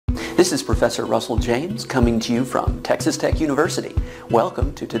This is Professor Russell James coming to you from Texas Tech University.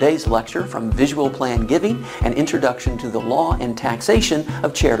 Welcome to today's lecture from Visual Plan Giving, an introduction to the law and taxation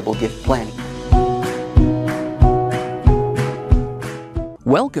of charitable gift planning.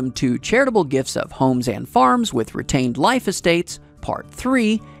 Welcome to Charitable Gifts of Homes and Farms with Retained Life Estates, Part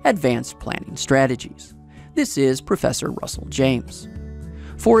 3, Advanced Planning Strategies. This is Professor Russell James.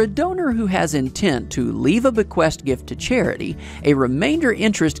 For a donor who has intent to leave a bequest gift to charity, a remainder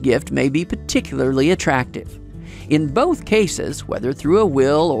interest gift may be particularly attractive. In both cases, whether through a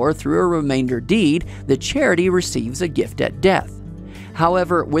will or through a remainder deed, the charity receives a gift at death.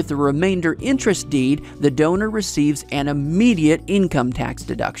 However, with the remainder interest deed, the donor receives an immediate income tax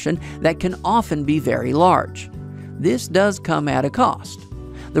deduction that can often be very large. This does come at a cost.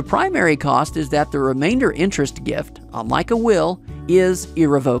 The primary cost is that the remainder interest gift, unlike a will, is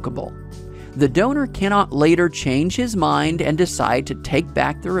irrevocable. The donor cannot later change his mind and decide to take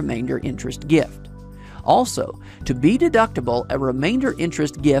back the remainder interest gift. Also, to be deductible, a remainder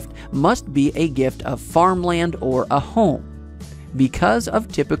interest gift must be a gift of farmland or a home. Because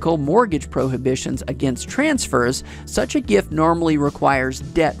of typical mortgage prohibitions against transfers, such a gift normally requires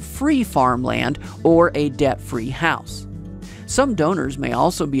debt-free farmland or a debt-free house. Some donors may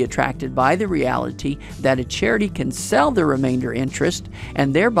also be attracted by the reality that a charity can sell the remainder interest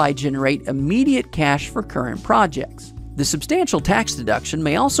and thereby generate immediate cash for current projects. The substantial tax deduction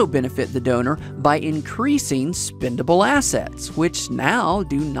may also benefit the donor by increasing spendable assets, which now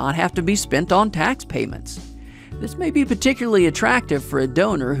do not have to be spent on tax payments. This may be particularly attractive for a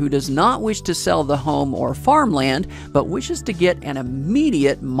donor who does not wish to sell the home or farmland, but wishes to get an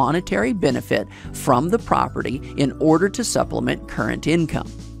immediate monetary benefit from the property in order to supplement current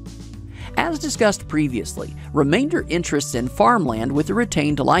income. As discussed previously, remainder interests in farmland with a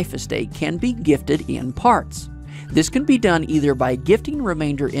retained life estate can be gifted in parts. This can be done either by gifting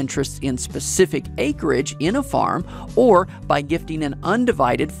remainder interests in specific acreage in a farm or by gifting an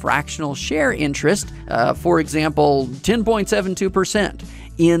undivided fractional share interest, for example, 10.72%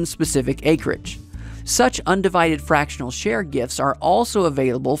 in specific acreage. Such undivided fractional share gifts are also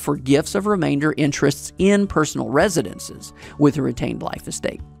available for gifts of remainder interests in personal residences with a retained life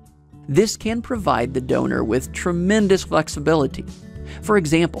estate. This can provide the donor with tremendous flexibility. For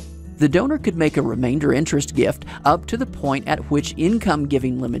example, the donor could make a remainder interest gift up to the point at which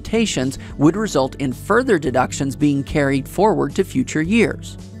income-giving limitations would result in further deductions being carried forward to future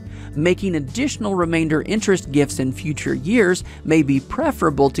years. Making additional remainder interest gifts in future years may be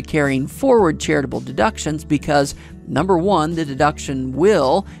preferable to carrying forward charitable deductions because, number one, the deduction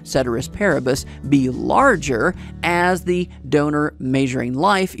will, ceteris paribus, be larger as the donor measuring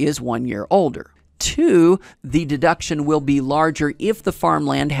life is 1 year older. 2, the deduction will be larger if the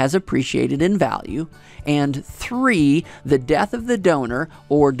farmland has appreciated in value. And 3, the death of the donor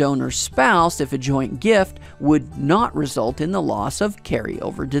or donor's spouse, if a joint gift, would not result in the loss of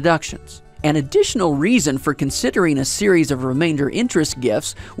carryover deductions. An additional reason for considering a series of remainder interest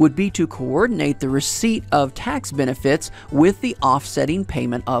gifts would be to coordinate the receipt of tax benefits with the offsetting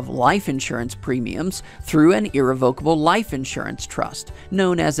payment of life insurance premiums through an irrevocable life insurance trust,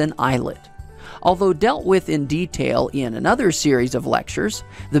 known as an ILIT. Although dealt with in detail in another series of lectures,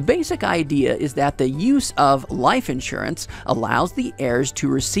 the basic idea is that the use of life insurance allows the heirs to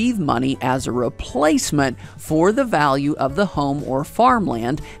receive money as a replacement for the value of the home or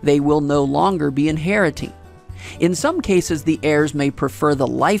farmland they will no longer be inheriting. In some cases, the heirs may prefer the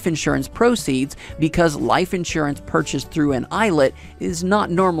life insurance proceeds because life insurance purchased through an ILIT is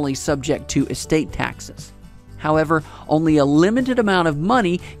not normally subject to estate taxes. However, only a limited amount of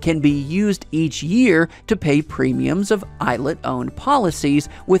money can be used each year to pay premiums of ILIT-owned policies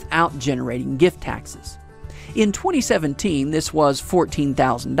without generating gift taxes. In 2017, this was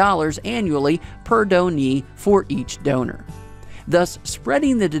 $14,000 annually per donee for each donor. Thus,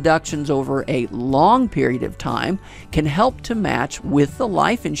 spreading the deductions over a long period of time can help to match with the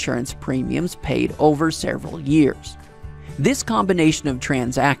life insurance premiums paid over several years. This combination of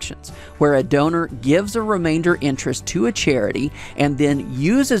transactions, where a donor gives a remainder interest to a charity and then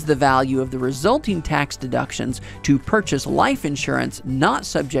uses the value of the resulting tax deductions to purchase life insurance not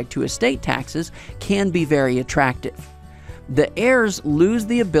subject to estate taxes, can be very attractive. The heirs lose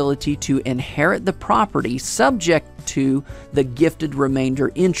the ability to inherit the property subject to the gifted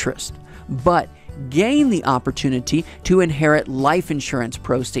remainder interest, but gain the opportunity to inherit life insurance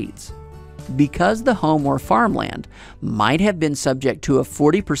proceeds. Because the home or farmland might have been subject to a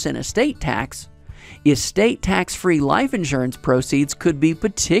 40% estate tax-free life insurance proceeds could be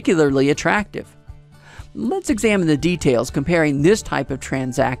particularly attractive. Let's examine the details comparing this type of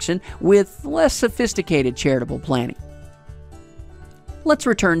transaction with less sophisticated charitable planning. Let's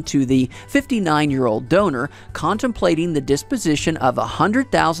return to the 59-year-old donor contemplating the disposition of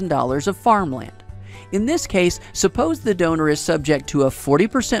 $100,000 of farmland. In this case, suppose the donor is subject to a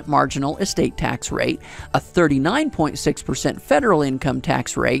 40% marginal estate tax rate, a 39.6% federal income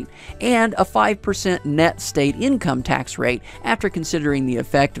tax rate, and a 5% net state income tax rate after considering the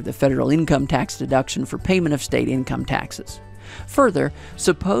effect of the federal income tax deduction for payment of state income taxes. Further,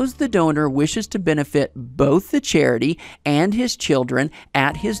 suppose the donor wishes to benefit both the charity and his children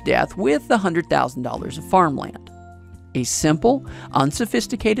at his death with the $100,000 of farmland. A simple,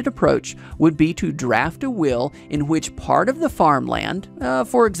 unsophisticated approach would be to draft a will in which part of the farmland,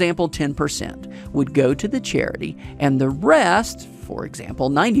 for example 10%, would go to the charity and the rest, for example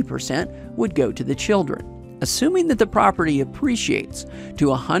 90%, would go to the children. Assuming that the property appreciates to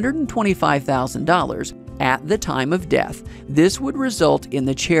 $125,000 at the time of death, this would result in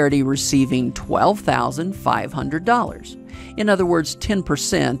the charity receiving $12,500. In other words,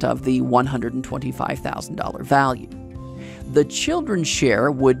 10% of the $125,000 value. The children's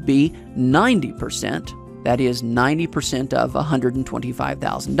share would be 90%, that is 90% of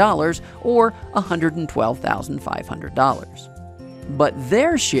 $125,000 or $112,500. But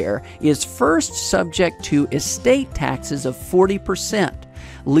their share is first subject to estate taxes of 40%,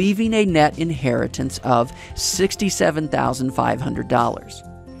 leaving a net inheritance of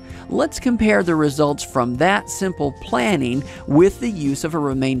 $67,500. Let's compare the results from that simple planning with the use of a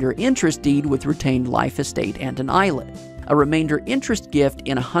remainder interest deed with retained life estate and an ILIT. A remainder interest gift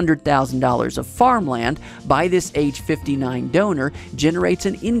in $100,000 of farmland by this age 59 donor generates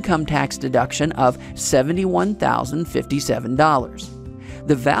an income tax deduction of $71,057.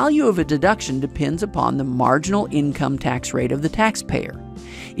 The value of a deduction depends upon the marginal income tax rate of the taxpayer.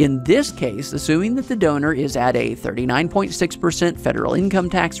 In this case, assuming that the donor is at a 39.6% federal income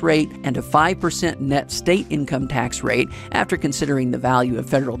tax rate and a 5% net state income tax rate after considering the value of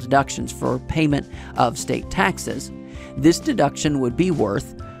federal deductions for payment of state taxes, this deduction would be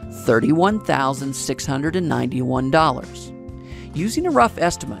worth $31,691. Using a rough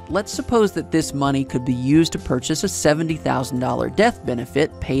estimate, let's suppose that this money could be used to purchase a $70,000 death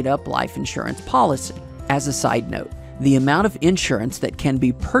benefit paid-up life insurance policy. As a side note, the amount of insurance that can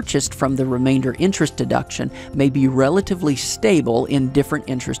be purchased from the remainder interest deduction may be relatively stable in different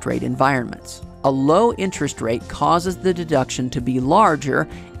interest rate environments. A low interest rate causes the deduction to be larger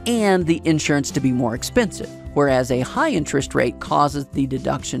and the insurance to be more expensive, whereas a high interest rate causes the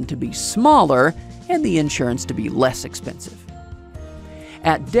deduction to be smaller and the insurance to be less expensive.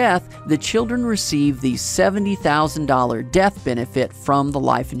 At death, the children receive the $70,000 death benefit from the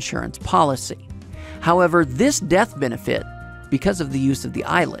life insurance policy. However, this death benefit, because of the use of the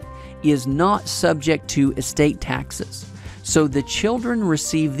ILIT, is not subject to estate taxes, so the children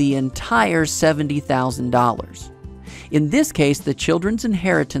receive the entire $70,000. In this case, the children's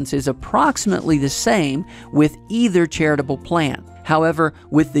inheritance is approximately the same with either charitable plan. However,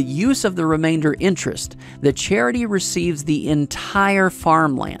 with the use of the remainder interest, the charity receives the entire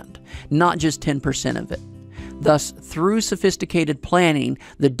farmland, not just 10% of it. Thus, through sophisticated planning,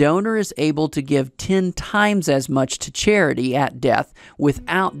 the donor is able to give 10 times as much to charity at death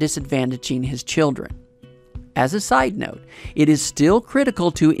without disadvantaging his children. As a side note, it is still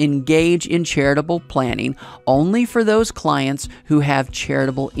critical to engage in charitable planning only for those clients who have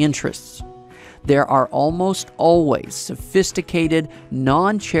charitable interests. There are almost always sophisticated,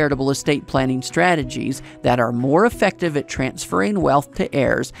 non-charitable estate planning strategies that are more effective at transferring wealth to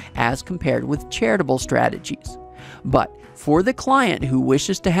heirs as compared with charitable strategies. But for the client who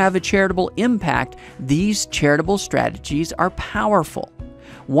wishes to have a charitable impact, these charitable strategies are powerful.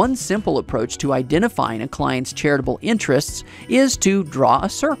 One simple approach to identifying a client's charitable interests is to draw a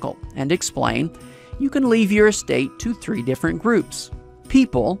circle and explain, you can leave your estate to 3 different groups: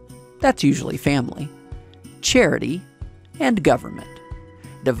 people, that's usually family, charity, and government.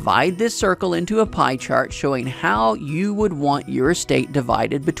 Divide this circle into a pie chart showing how you would want your estate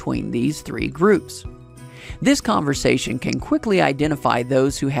divided between these 3 groups. This conversation can quickly identify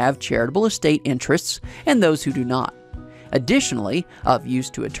those who have charitable estate interests and those who do not. Additionally, of use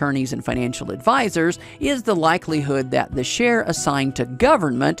to attorneys and financial advisors is the likelihood that the share assigned to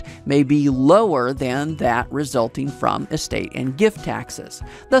government may be lower than that resulting from estate and gift taxes,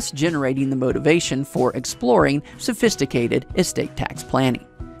 thus generating the motivation for exploring sophisticated estate tax planning.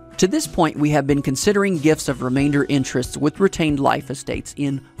 To this point, we have been considering gifts of remainder interests with retained life estates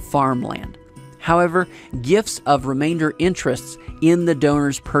in farmland. However, gifts of remainder interests in the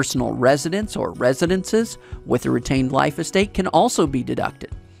donor's personal residence or residences with a retained life estate can also be deducted,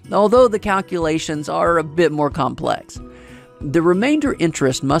 although the calculations are a bit more complex. The remainder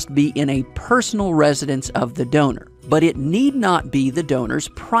interest must be in a personal residence of the donor. but it need not be the donor's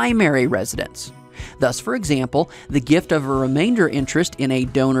primary residence. Thus, for example, the gift of a remainder interest in a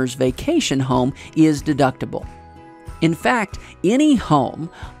donor's vacation home is deductible. In fact, any home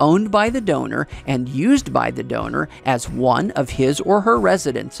owned by the donor and used by the donor as one of his or her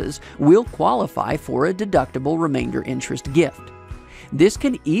residences will qualify for a deductible remainder interest gift. This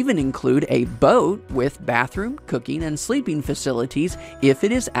can even include a boat with bathroom, cooking, and sleeping facilities if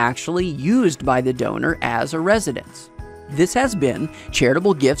it is actually used by the donor as a residence. This has been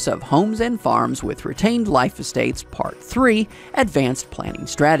Charitable Gifts of Homes and Farms with Retained Life Estates, Part 3, Advanced Planning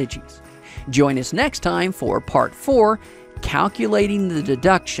Strategies. Join us next time for Part 4, Calculating the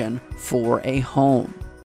Deduction for a Home.